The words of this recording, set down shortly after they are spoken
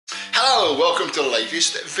Hello, welcome to the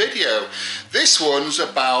latest video. This one's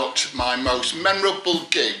about my most memorable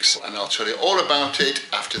gigs, and I'll tell you all about it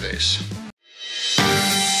after this.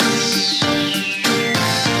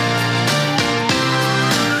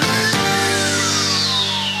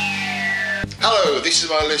 Hello, this is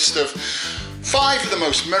my list of 5 of the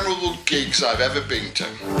most memorable gigs I've ever been to.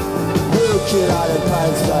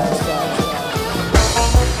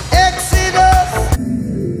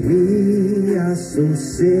 We are so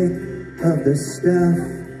sick of the stuff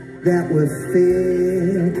that we're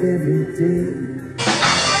fed every day.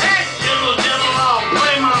 Hey, General,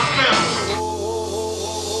 play my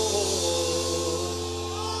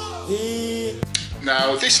film.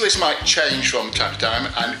 Now, this list might change from time to time,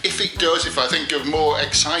 and if it does, if I think of more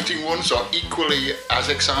exciting ones or equally as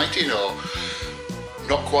exciting or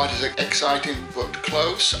not quite as exciting but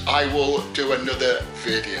close, I will do another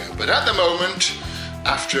video. But at the moment,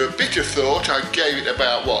 after a bit of thought, I gave it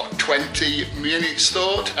about 20 minutes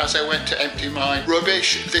thought as I went to empty my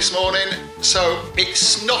rubbish this morning. So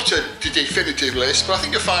it's not a definitive list, but I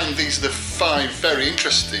think you'll find these are the 5 very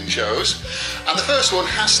interesting shows. And the first one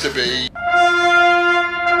has to be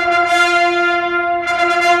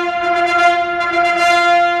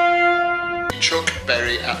Chuck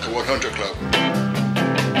Berry at the 100 Club.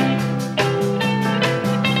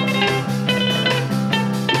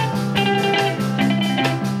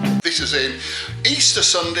 This is in Easter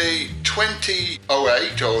Sunday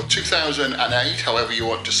 2008 or 2008, however you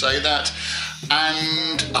want to say that.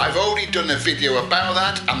 And I've already done a video about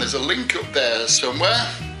that, and there's a link up there somewhere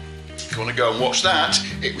if you want to go and watch that.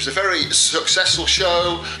 It was a very successful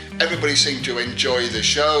show. Everybody seemed to enjoy the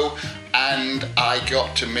show, and I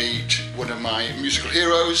got to meet one of my musical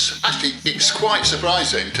heroes. Actually, it's quite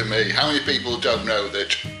surprising to me how many people don't know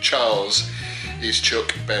that Charles is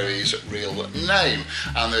Chuck Berry's real name,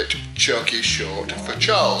 and that Chuck is short for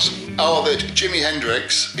Charles, or that Jimi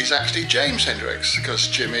Hendrix is actually James Hendrix, because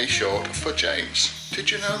Jimmy is short for James. Did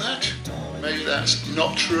you know that? Maybe that's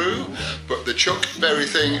not true, but the Chuck Berry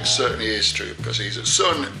thing certainly is true, because his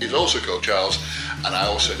son is also called Charles, and I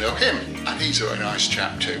also know him, and he's a very nice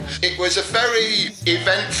chap too. It was a very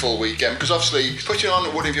eventful weekend, because obviously putting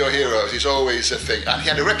on one of your heroes is always a thing, and he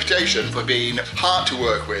had a reputation for being hard to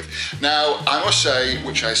work with. Now, I must say,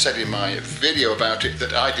 which I said in my video about it,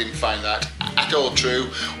 that I didn't find that at all true.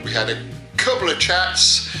 We had a couple of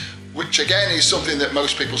chats, which again is something that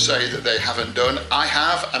most people say that they haven't done. I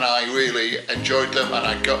have, and I really enjoyed them, and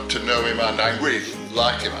I got to know him, and I really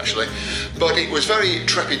liked him actually. But it was very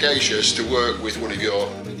trepidatious to work with one of your,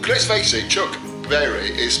 let's face it, Chuck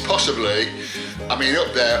Berry is possibly, I mean,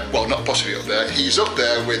 up there, well, not possibly up there, he's up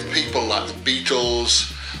there with people like the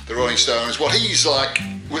Beatles, the Rolling Stones. Well, he's like,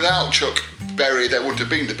 without Chuck Berry, there wouldn't have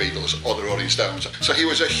been the Beatles or the Rolling Stones. So he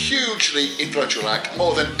was a hugely influential act,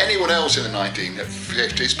 more than anyone else in the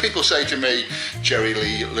 1950s. People say to me, Jerry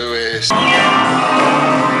Lee Lewis, I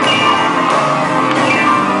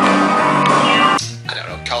don't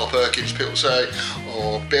know, Carl Perkins, people say,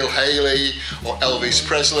 or Bill Haley, or Elvis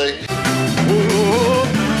Presley.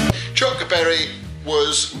 Chuck Berry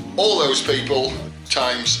was all those people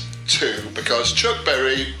times 2, because Chuck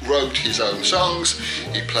Berry wrote his own songs,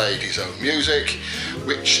 he played his own music,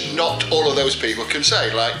 which not all of those people can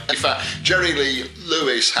say. Like, in fact, Jerry Lee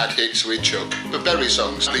Lewis had hits with Chuck, but Berry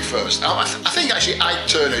songs the first. I think actually Ike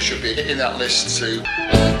Turner should be in that list too.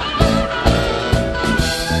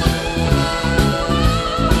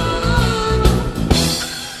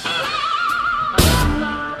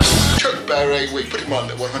 We put him on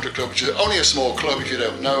the 100 Club, which is only a small club if you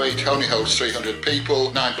don't know it. Only holds 300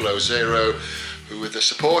 people, 9 Below Zero, who were the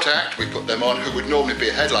support act. We put them on, who would normally be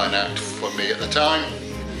a headline act for me at the time.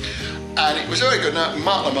 And it was a very good night.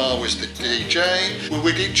 Mark Lamar was the DJ.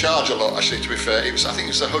 We did charge a lot, actually, to be fair. I think it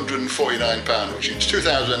was £149, which in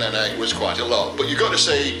 2008 was quite a lot. But you got to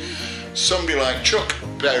see somebody like Chuck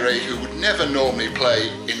Berry, who would never normally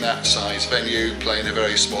play in that size venue, play in a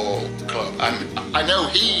very small club. And I know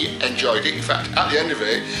he enjoyed it. In fact, at the end of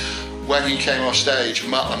it, when he came off stage,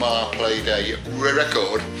 Mark Lamar played a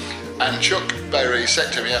record, and Chuck Berry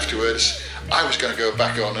said to me afterwards, I was going to go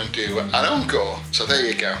back on and do an encore. So there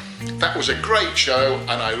you go. That was a great show,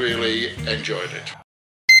 and I really enjoyed it.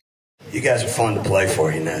 You guys are fun to play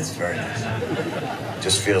for, you know, it's very nice.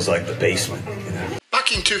 Just feels like the basement, you know.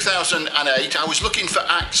 Back in 2008, I was looking for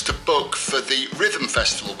acts to book for the Rhythm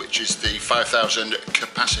Festival, which is the 5,000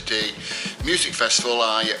 capacity music festival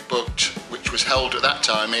I booked, which was held at that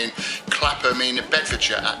time in Clapham in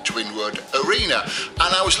Bedfordshire at Twinwood Arena.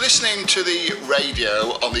 And I was listening to the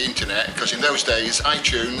radio on the internet, because in those days,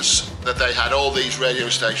 iTunes, that they had all these radio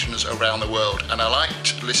stations around the world, and I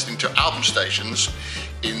liked listening to album stations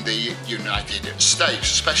in the United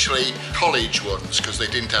States, especially college ones, because they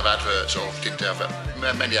didn't have adverts or didn't have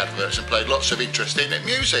many adverts and played lots of interesting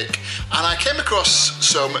music. And I came across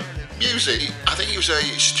some music. I think it was a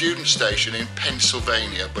student station in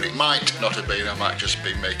Pennsylvania, but it might not have been. I might just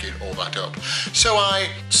be making all that up. So I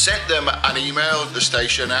sent them an email at the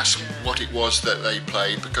station, asked what it was that they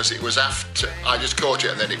played, because it was after I just caught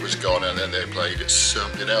it and then it was gone and then they played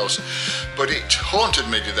something else. But it haunted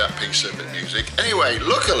me to that piece of music. Anyway,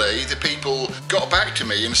 luckily the people got back to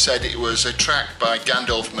me and said it was a track by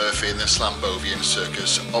Gandalf Murphy and the Slambovian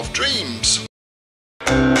Circus of Dreams.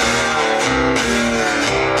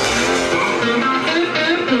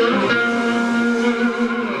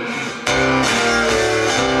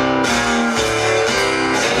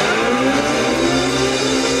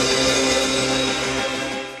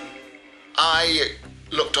 I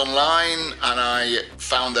looked online and I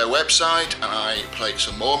found their website and I played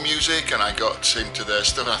some more music and I got into their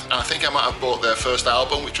stuff. And I think I might have bought their first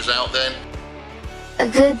album, which was out then. A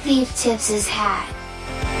good thief tips his hat.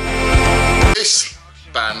 This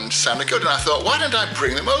band sounded good and I thought, why don't I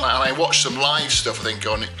bring them over? And I watched some live stuff, I think,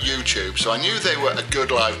 on YouTube, so I knew they were a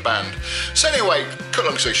good live band. So anyway, cut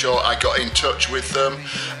long story short, I got in touch with them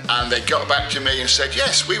and they got back to me and said,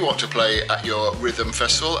 yes, we want to play at your Rhythm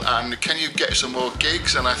Festival and can you get some more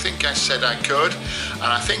gigs? And I think I said I could, and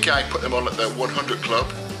I think I put them on at the 100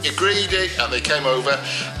 Club. Agreed it, and they came over,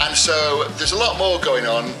 and so there's a lot more going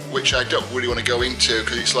on which I don't really want to go into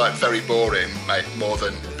because it's like very boring, mate, more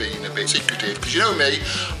than being a bit secretive, because you know me,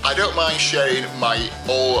 I don't mind sharing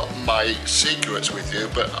all my secrets with you,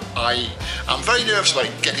 but I'm very nervous about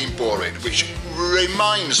it getting boring, which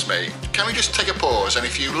reminds me, can we just take a pause, and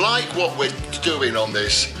if you like what we're doing on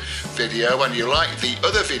this video and you like the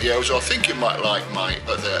other videos or think you might like my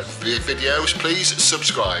other videos, please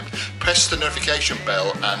subscribe, press the notification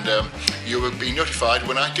bell, and you will be notified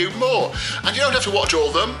when I do more. And you don't have to watch all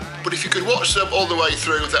of them, but if you could watch them all the way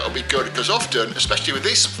through, that would be good, because often, especially with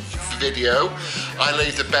this video, I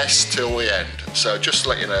leave the best till the end. So just to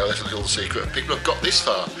let you know, there's a little secret. People have got this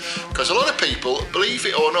far, because a lot of people, believe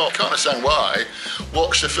it or not, can't understand why,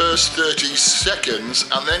 watch the first 30 seconds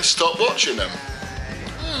and then stop watching them.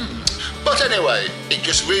 But anyway, it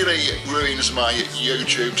just really ruins my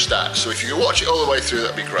YouTube stats. So if you can watch it all the way through,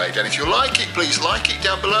 that'd be great. And if you like it, please like it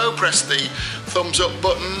down below. Press the thumbs up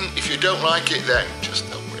button. If you don't like it, then just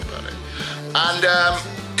don't worry about it. And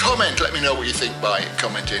comment, let me know what you think by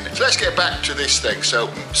commenting. So let's get back to this thing. So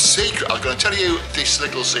secret, I was going to tell you this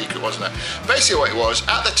little secret, wasn't I? Basically what it was,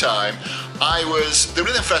 at the time, the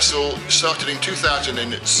Rhythm Festival started in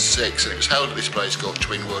 2006 and it was held at this place called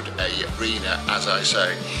Twinwood Arena, as I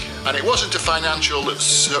say. And it wasn't a financial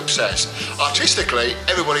success. Artistically,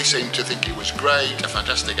 everybody seemed to think it was great, a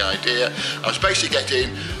fantastic idea. I was basically getting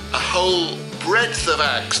a whole breadth of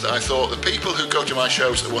acts that I thought the people who go to my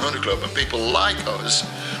shows at the 100 Club and people like us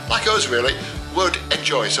really, would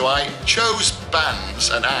enjoy. So I chose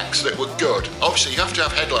bands and acts that were good. Obviously you have to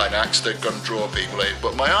have headline acts that are going to draw people in,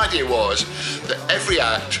 but my idea was that every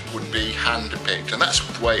act would be hand-picked, and that's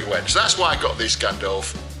the way it went. So that's why I got this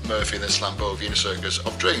Gandalf Murphy and the Slambovian Circus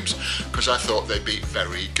of Dreams, because I thought they'd be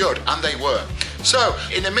very good, and they were. So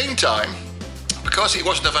in the meantime, because it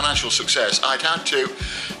wasn't a financial success, I'd had to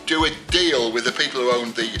do a deal with the people who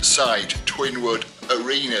owned the site, Twinwood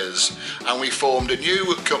Arenas, and we formed a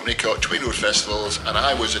new company called Twinwood Festivals, and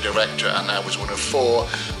I was a director and I was one of 4,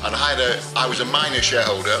 and I was a minor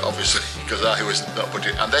shareholder, obviously, because I was not put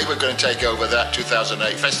it, and they were going to take over that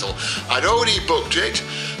 2008 festival. I'd already booked it.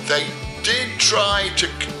 They did try to,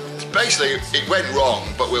 basically it went wrong,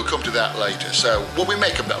 but we'll come to that later. So, well, we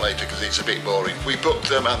may come to that later because it's a bit boring. We booked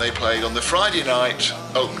them and they played on the Friday night,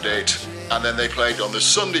 opened it, and then they played on the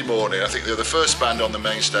Sunday morning. I think they were the first band on the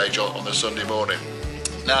main stage on the Sunday morning.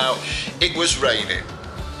 Now, it was raining.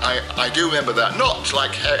 I do remember that, not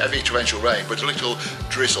like heavy torrential rain, but a little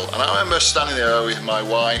drizzle. And I remember standing there with my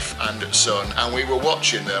wife and son, and we were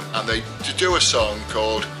watching them, and they do a song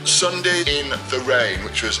called Sunday in the Rain,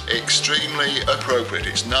 which was extremely appropriate.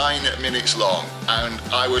 It's 9 minutes long, and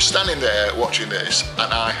I was standing there watching this,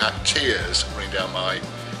 and I had tears running down my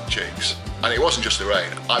cheeks. And it wasn't just the rain.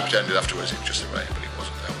 I pretended afterwards it was just the rain, but it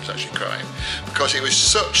wasn't. I was actually crying, because it was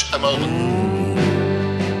such a moment.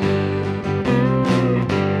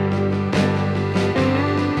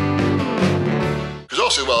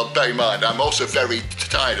 Also, well, bear in mind, I'm also very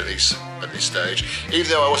tired at this stage.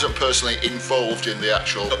 Even though I wasn't personally involved in the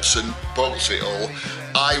actual nuts and bolts of it all,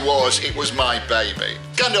 it was my baby.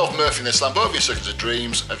 Gandalf Murphy and the Slambovian Circus of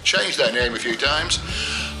Dreams have changed their name a few times.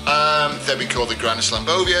 They've been called the Grand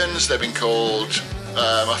Slambovians. They've been called,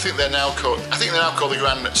 I think they're now called the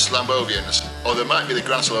Grand Slambovians. or there might be the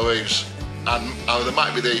Grand Saloons, and there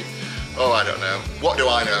might be the, oh, I don't know. What do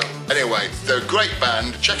I know? Anyway, they're a great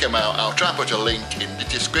band. Check them out. I'll try and put a link in the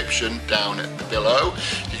description down below.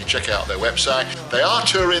 You can check out their website. They are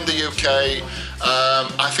touring the UK.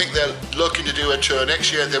 I think they're looking to do a tour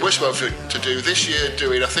next year. They were supposed to do this year,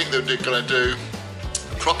 I think they're going to do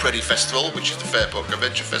Prop Ready Festival, which is the Fairport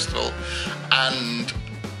Convention Festival, and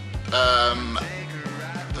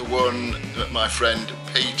the one that my friend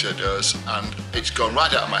Peter does, and it's gone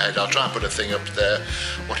right out of my head. I'll try and put a thing up there,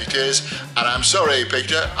 what it is. And I'm sorry,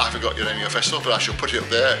 Peter, I forgot your name of your festival, but I shall put it up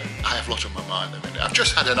there. I have a lot on my mind at the minute. I've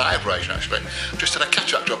just had an eye operation, actually. I've just had a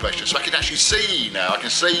cataract operation, so I can actually see now. I can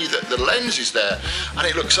see that the lens is there, and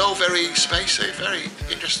it looks so very spacey, very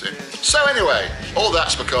interesting. So anyway, all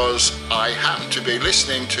that's because I happen to be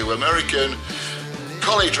listening to American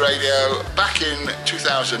college radio back in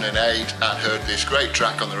 2008 and heard this great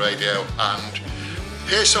track on the radio, and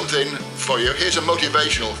here's something for you. Here's a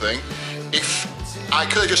motivational thing. If I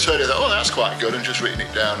could have just heard it, oh, that's quite good, and just written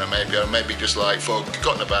it down, and maybe just like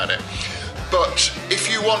forgotten about it. But if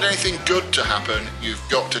you want anything good to happen, you've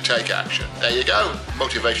got to take action. There you go,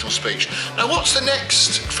 motivational speech. Now, what's the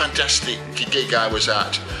next fantastic gig I was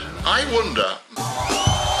at? I wonder.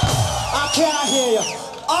 I can't hear you.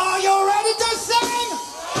 Are you ready to sing?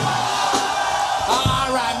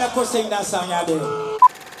 All right, make us sing that song you do.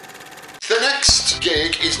 The next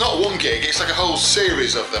gig is not one gig, it's like a whole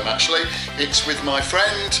series of them actually. It's with my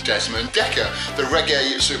friend Desmond Dekker, the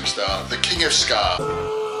reggae superstar, the king of ska.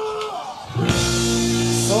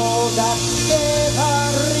 So that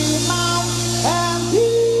every mouth and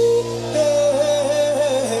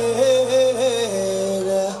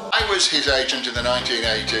I was his agent in the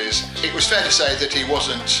 1980s. It was fair to say that he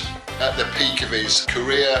wasn't at the peak of his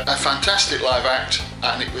career. A fantastic live act,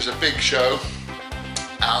 and it was a big show,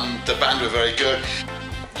 and the band were very good.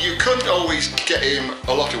 You couldn't always get him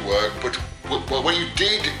a lot of work, but when you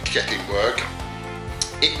did get him work,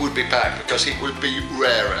 it would be packed because it would be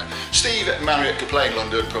rarer. Steve at Marriott could play in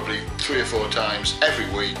London probably 3 or 4 times every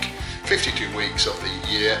week, 52 weeks of the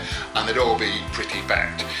year, and they'd all be pretty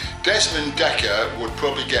packed. Desmond Dekker would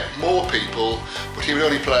probably get more people, but he would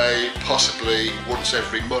only play possibly once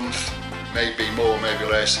every month, maybe more, maybe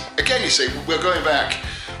less. Again, you see, we're going back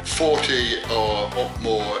 40 or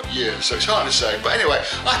more years, so it's hard to say. But anyway,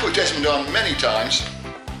 I put Desmond on many times.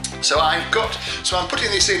 So I'm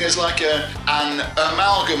putting this in as like an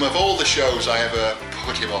amalgam of all the shows I ever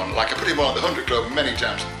put him on. Like I put him on at the 100 Club many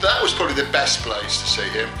times. That was probably the best place to see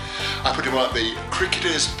him. I put him on at the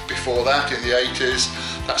Cricketers before that in the 80s.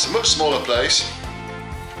 That's a much smaller place.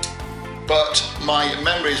 But my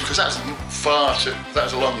memories, because that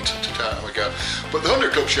was a long time ago. But the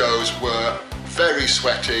 100 Club shows were very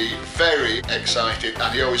sweaty, very excited,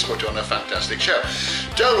 and he always put on a fantastic show.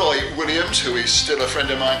 Delroy Williams, who is still a friend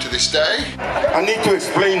of mine to this day. I need to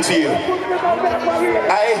explain to you.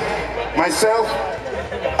 I, myself,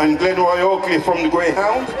 and Glenroy Oakley from the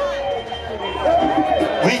Greyhound,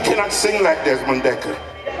 we cannot sing like Desmond Dekker.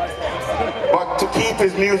 But to keep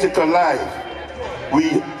his music alive,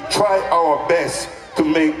 we try our best to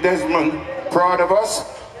make Desmond proud of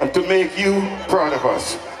us and to make you proud of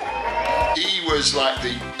us. He was like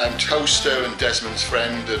the toaster and Desmond's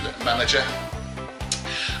friend and manager.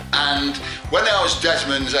 And when I was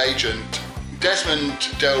Desmond's agent, Desmond,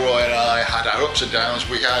 Delroy and I had our ups and downs.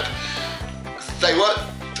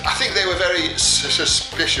 I think they were very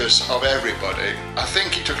suspicious of everybody. I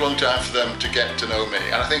think it took a long time for them to get to know me.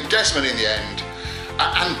 And I think Desmond in the end,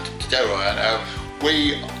 and Delroy I know,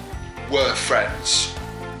 we were friends.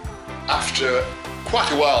 After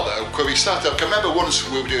quite a while though, because we started up, I remember once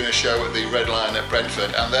we were doing a show at the Red Lion at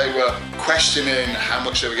Brentford and they were questioning how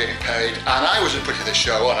much they were getting paid, and I wasn't putting the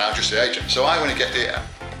show on, I was just the agent, so I want to get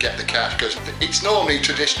the cash, because it's normally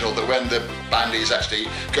traditional that when the band actually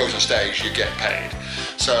goes on stage you get paid.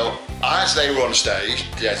 So as they were on stage,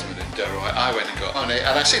 Desmond and Delroy, I went and got money,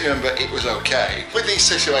 and I seem to remember it was okay. With these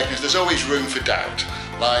situations there's always room for doubt,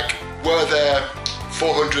 like were there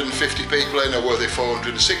 450 people in or were there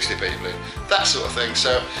 460 people in? That sort of thing.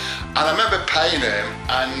 So, and I remember paying him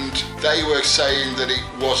and they were saying that it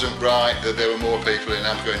wasn't right, that there were more people in.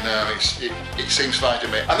 I'm going, no, it seems fine to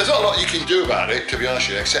me. And there's not a lot you can do about it, to be honest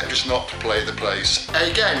with you, except just not to play the place.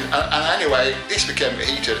 Again, and anyway, this became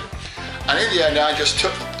heated. And in the end, I just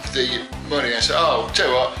took the money and said, oh, tell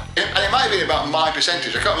you what, and it might have been about my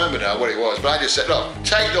percentage, I can't remember now what it was, but I just said, look,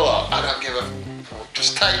 take the lot, I don't give a,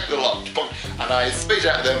 just take the lot. And I spit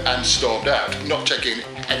at them and stormed out, not taking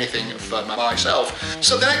anything for myself.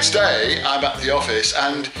 So the next day, I'm at the office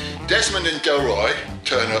and Desmond and Delroy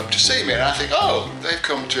turn up to see me, and I think, oh, they've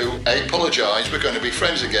come to apologise, we're going to be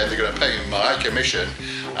friends again, they're going to pay me my commission,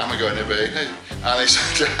 and we're going to be, and they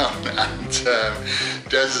sat down, and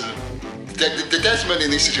the Desmond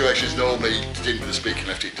in these situations normally didn't speak and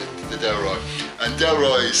left it to Delroy, and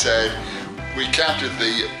Delroy said, we counted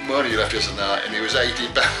the money you left us on that, and it was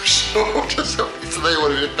 £80 short or something, so they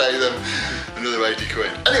wanted to pay them another 80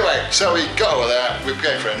 quid. Anyway, so we got over that, we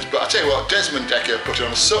became friends, but I tell you what, Desmond Dekker put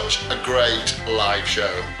on such a great live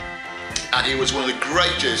show, and he was one of the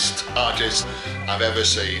greatest artists I've ever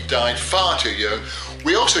seen. Died far too young.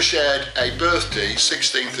 We also shared a birthday,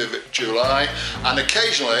 16th of July, and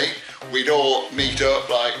occasionally we'd all meet up,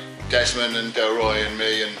 like Desmond and Delroy and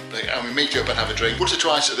me, and we meet up and have a drink once or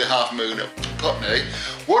twice at the Half Moon at Putney.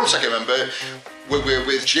 Once I can remember, we were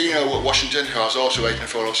with Gino Washington, who I was also waiting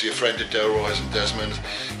for, obviously a friend of Delroy's and Desmond's.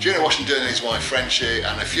 Gino Washington and his wife Frenchie,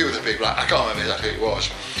 and a few other people, I can't remember exactly who it was.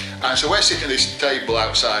 And so we're sitting at this table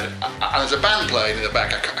outside, and there's a band playing in the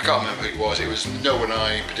back. I can't remember who it was. It was no one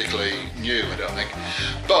I particularly knew, I don't think.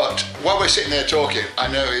 But while we're sitting there talking, I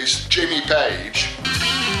noticed Jimmy Page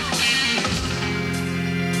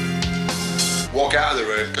walk out of the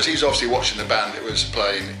room, because he's obviously watching the band that was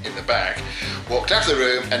playing in the back, walked out of the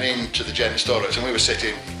room and into the gents' toilets, and we were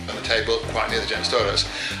sitting on the table quite near the gents' toilets,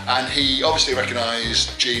 and he obviously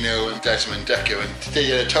recognised Gino and Desmond Dekker, and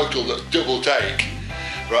did a total double take,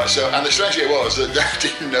 right? So, and the strange thing was that they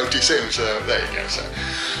didn't notice him, so there you go. So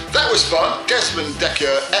that was fun. Desmond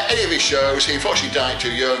Dekker, at any of his shows, he unfortunately died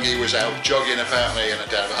too young. He was out jogging apparently and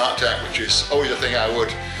died of a heart attack, which is always a thing I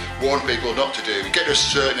would warn people not to do. You get to a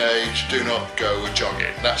certain age, do not go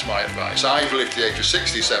jogging. That's my advice. I've lived to the age of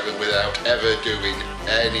 67 without ever doing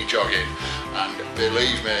any jogging, and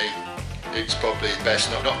believe me, it's probably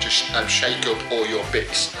best not to shake up all your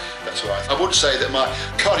bits. That's why I would say that my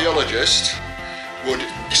cardiologist would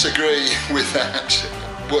disagree with that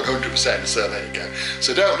 100%, so there you go.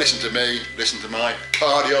 So don't listen to me, listen to my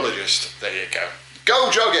cardiologist. There you go.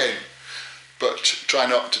 Go jogging, but try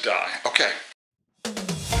not to die. Okay.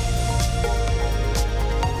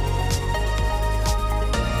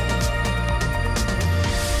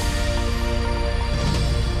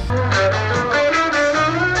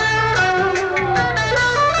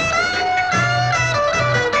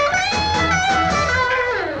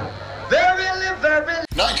 Very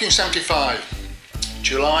 1975,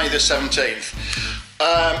 July the 17th.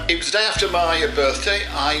 It was the day after my birthday.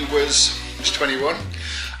 I was 21,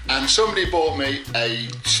 and somebody bought me a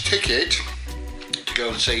ticket to go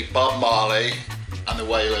and see Bob Marley and the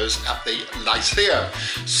Wailers at the Lyceum.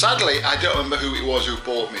 Sadly, I don't remember who it was who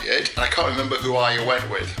bought me it, and I can't remember who I went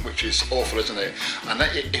with, which is awful, isn't it? And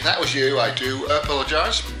if that was you, I do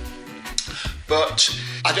apologise. But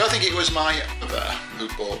I don't think it was my mother who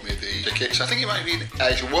bought me the tickets. I think it might have been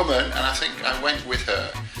a woman, and I think I went with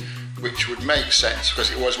her, which would make sense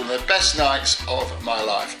because it was one of the best nights of my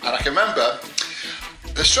life. And I can remember,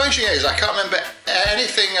 the strange thing is I can't remember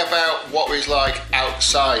anything about what it was like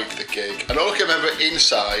outside the gig, and all I can remember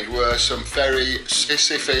inside were some very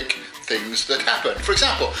specific things that happened. For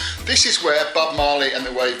example, this is where Bob Marley and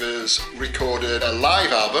the Wailers recorded a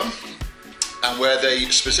live album, and where they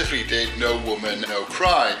specifically did No Woman, No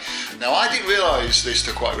Cry. Now, I didn't realise this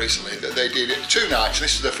till quite recently, that they did it 2 nights, and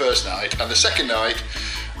this was the first night, and the second night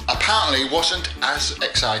apparently wasn't as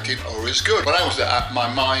exciting or as good. When I was there,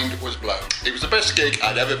 my mind was blown. It was the best gig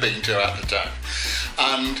I'd ever been to at the time.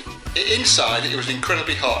 And inside, it was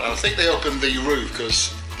incredibly hot, and I think they opened the roof,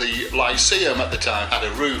 because the Lyceum at the time had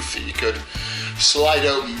a roof that you could slide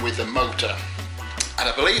open with a motor. And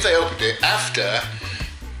I believe they opened it after,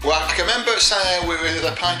 well, I can remember saying we were with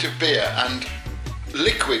a pint of beer and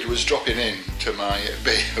liquid was dropping in to my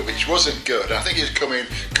beer, which wasn't good. I think it was coming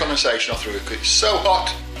condensation off the roof because it's so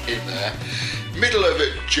hot in there. Middle of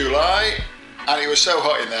July, and it was so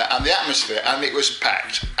hot in there, and the atmosphere, and it was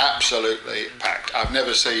packed, absolutely packed. I've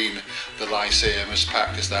never seen the Lyceum as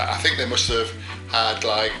packed as that. I think they must have had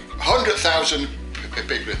like 100,000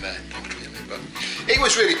 people in there. Not really, but it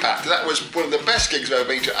was really packed. That was one of the best gigs I've ever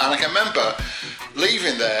been to, and I can remember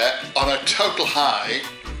leaving there on a total high.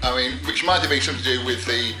 I mean, which might have been something to do with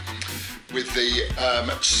the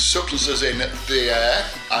substances in the air,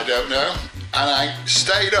 I don't know. And I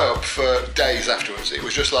stayed up for days afterwards. It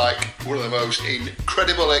was just like one of the most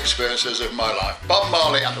incredible experiences of my life. Bob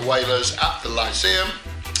Marley and the Wailers at the Lyceum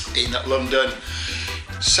in London,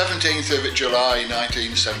 17th of July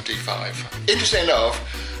 1975. Interesting enough,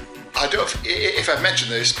 I don't know if I've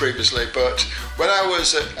mentioned this previously, but when I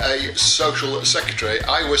was a social secretary,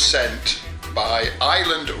 I was sent by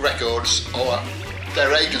Island Records, or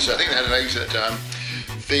their agency, I think they had an agency at the time,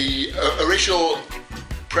 the original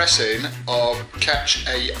pressing of Catch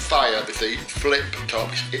a Fire, the flip top.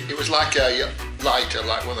 It was like a lighter,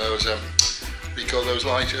 like one of those, we call those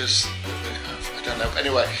lighters? I don't know.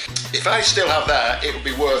 Anyway, if I still have that, it would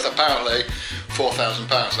be worth apparently £4,000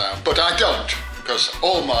 now. But I don't, because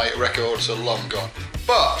all my records are long gone.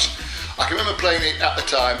 But I can remember playing it at the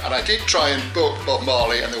time, and I did try and book Bob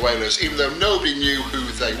Marley and the Wailers, even though nobody knew who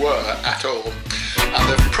they were at all. And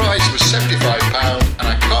the price was £75, and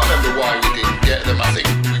I can't remember why we didn't get them. I think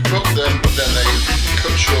we booked them, but then they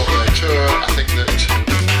cut short their tour. I think that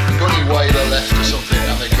Bunny Wailer left or something,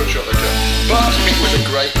 and they cut short their tour. But it was a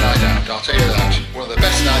great night out, I'll tell you that. One of the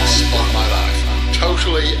best nights of my life.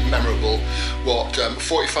 Totally memorable. What,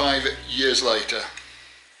 45 years later.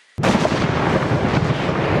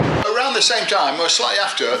 Around the same time, or slightly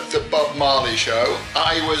after the Bob Marley show,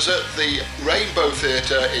 I was at the Rainbow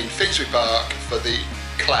Theatre in Finsbury Park for the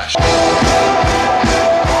Clash.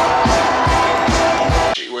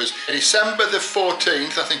 It was December the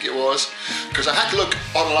 14th, I think it was, because I had to look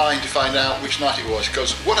online to find out which night it was,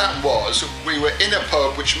 because what happened was, we were in a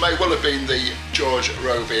pub which may well have been the George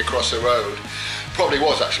Robey across the road, probably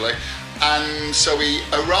was actually, and so we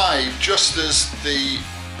arrived just as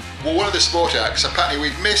one of the support acts, apparently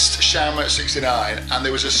we'd missed Sham at 69, and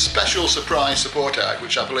there was a special surprise support act,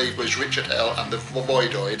 which I believe was Richard Hell and the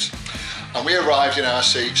Voidoids, and we arrived in our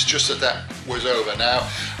seats just as that was over. Now,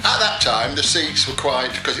 at that time, the seats were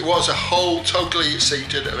quite, because it was a whole totally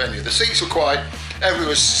seated venue, the seats were quite, everyone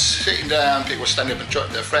was sitting down, people were standing up and talking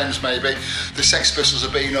to their friends maybe. The Sex Pistols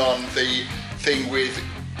had been on the thing with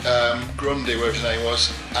Grundy, whatever his name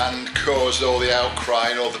was, and caused all the outcry,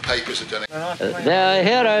 and all the papers had done it. They're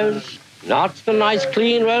heroes, not the nice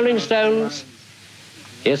clean Rolling Stones.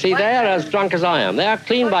 You see, they're as drunk as I am. They are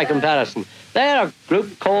clean by comparison. They're a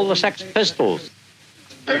group called the Sex Pistols.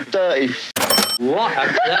 Dirty. What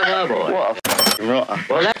a clever boy. What a rotter.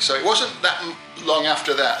 Well, so it wasn't that long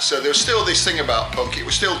after that, so there was still this thing about punk. It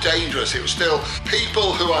was still dangerous. It was still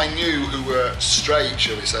people who I knew who were straight,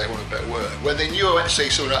 shall we say, want a better word. When they knew I went to see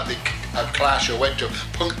someone at the Clash or went to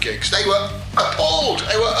punk gigs, they were appalled.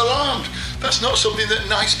 They were alarmed. That's not something that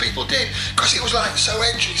nice people did, because it was like so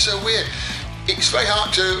edgy, so weird. It's very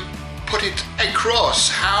hard to put it across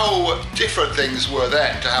how different things were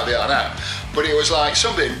then to how they are now. But it was like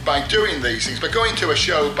something, by doing these things, by going to a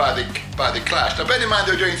show by the Clash. Now bear in mind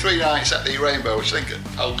they were doing 3 nights at the Rainbow, which I think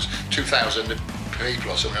holds 2,000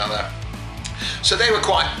 people or something like that. So they were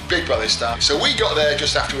quite big by this time. So we got there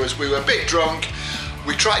just afterwards, we were a bit drunk.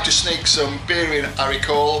 We tried to sneak some beer in, I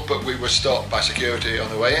recall, but we were stopped by security on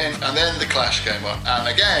the way in. And then the Clash came on. And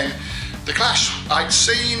again, the Clash, I'd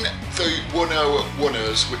seen the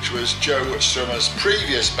 101ers, which was Joe Strummer's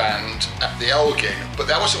previous band at the Elgin, but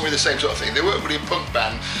that wasn't really the same sort of thing. They weren't really a punk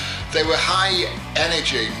band. They were high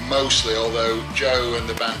energy mostly, although Joe and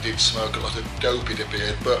the band did smoke a lot of dope, it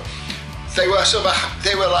appeared, but they were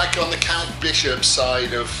they were like on the Count Bishop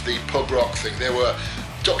side of the pub rock thing. They were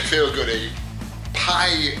Dr. Feelgoody,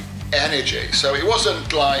 high energy. So it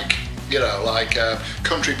wasn't like, you know, like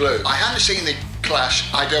country blues. I hadn't seen the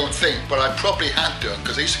Clash, I don't think, but I probably had done,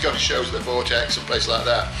 because I used to go to shows at the Vortex and places like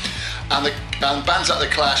that, and bands at the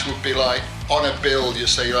Clash would be like on a bill, you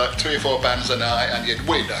see like 3 or 4 bands a night, and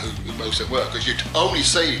we know who most of them were, because you'd only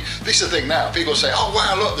see, this is the thing now, people say, oh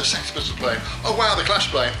wow, look, the Sex Pistols playing, oh wow, the Clash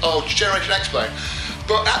playing, oh, Generation X playing.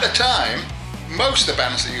 But at the time, most of the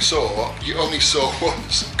bands that you only saw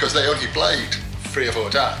once, because they only played 3 or 4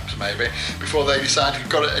 times maybe before they decided to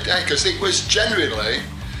call it a day, because it was genuinely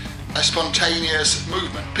a spontaneous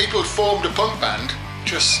movement. People formed a punk band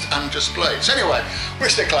just played. So anyway, we're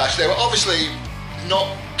at the Clash. They were obviously not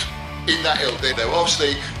in that ilk. They were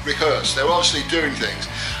obviously rehearsed. They were obviously doing things.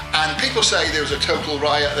 And people say there was a total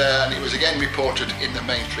riot there, and it was again reported in the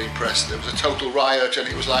mainstream press. There was a total riot, and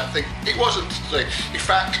it was like, it wasn't. In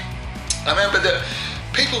fact, I remember that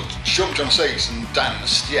people jumped on seats and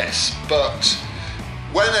danced, yes, but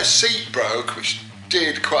when a seat broke, which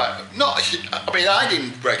did quite, I mean, I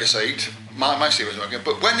didn't break a seat, my seat was broken,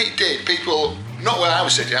 but when it did, people, not where I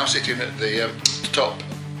was sitting at the top,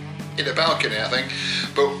 in a balcony, I think,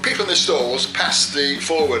 but people in the stalls passed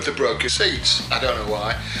forward the broken seats. I don't know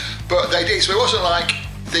why, but they did. So it wasn't like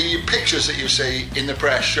the pictures that you see in the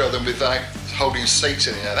press show them with like holding seats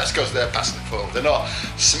in the air. That's because they're passing them forward. They're not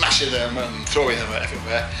smashing them and throwing them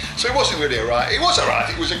everywhere. So it wasn't really a riot. It was a riot.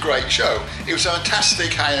 It was a great show. It was a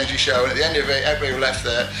fantastic high energy show, and at the end of it, everybody left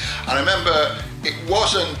there. And I remember it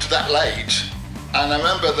wasn't that late, and I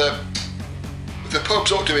remember the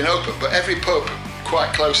pubs ought to have been open, but every pub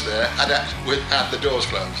quite close there had the doors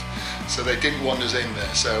closed, so they didn't want us in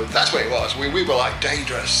there. So that's what it was. We were like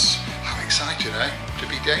dangerous. How exciting, eh? To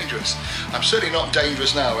be dangerous. I'm certainly not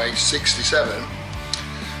dangerous now, age 67.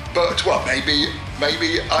 But, well, maybe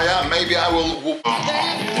I am. Maybe I will...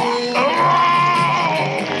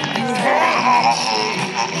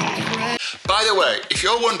 By the way, if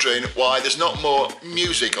you're wondering why there's not more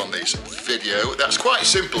music on this video, that's quite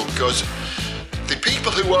simple, because the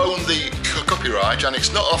people who own the copyright, and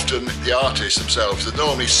it's not often the artists themselves, they've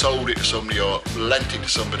normally sold it to somebody or lent it to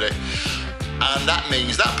somebody, and that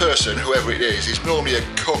means that person, whoever it is normally a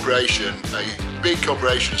corporation, a big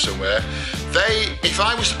corporation somewhere. If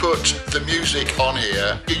I was to put the music on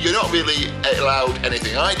here, you're not really allowed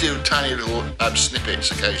anything. I do tiny little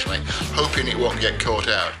snippets occasionally, hoping it won't get caught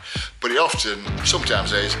out. But it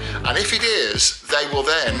sometimes is. And if it is, they will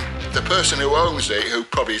then, the person who owns it, who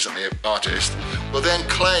probably isn't the artist, will then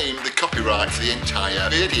claim the copyright for the entire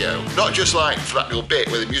video. Not just like for that little bit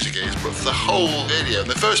where the music is, but for the whole video. And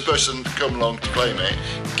the first person to come along to claim it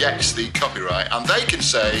gets the copyright, and they can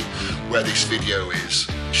say where this video is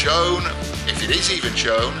shown, if it is even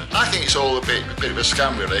shown. I think it's all a bit of a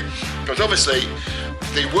scam, really, because obviously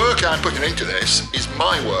the work I'm putting into this is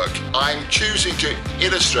my work. I'm choosing to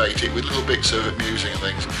illustrate it with little bits of music and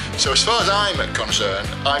things. So as far as I'm concerned,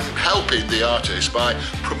 I'm helping the artist by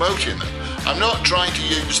promoting them. I'm not trying to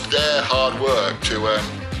use their hard work to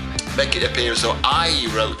make it appear as though I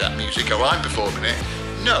wrote that music or I'm performing it.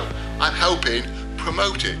 No, I'm helping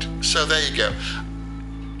promote it. So there you go.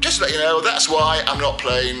 Just to let you know, that's why I'm not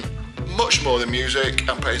playing much more than music.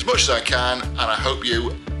 I'm playing as much as I can, and I hope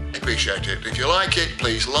you appreciate it. If you like it,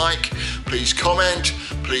 please like, please comment,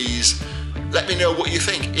 please let me know what you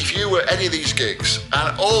think. If you were at any of these gigs,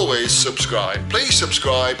 and always subscribe. Please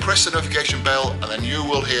subscribe, press the notification bell, and then you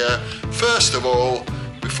will hear, first of all,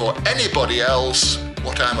 before anybody else,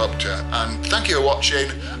 what I'm up to. And thank you for watching,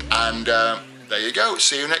 and there you go.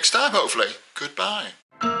 See you next time, hopefully. Goodbye.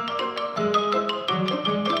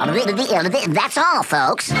 That's all,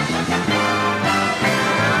 folks.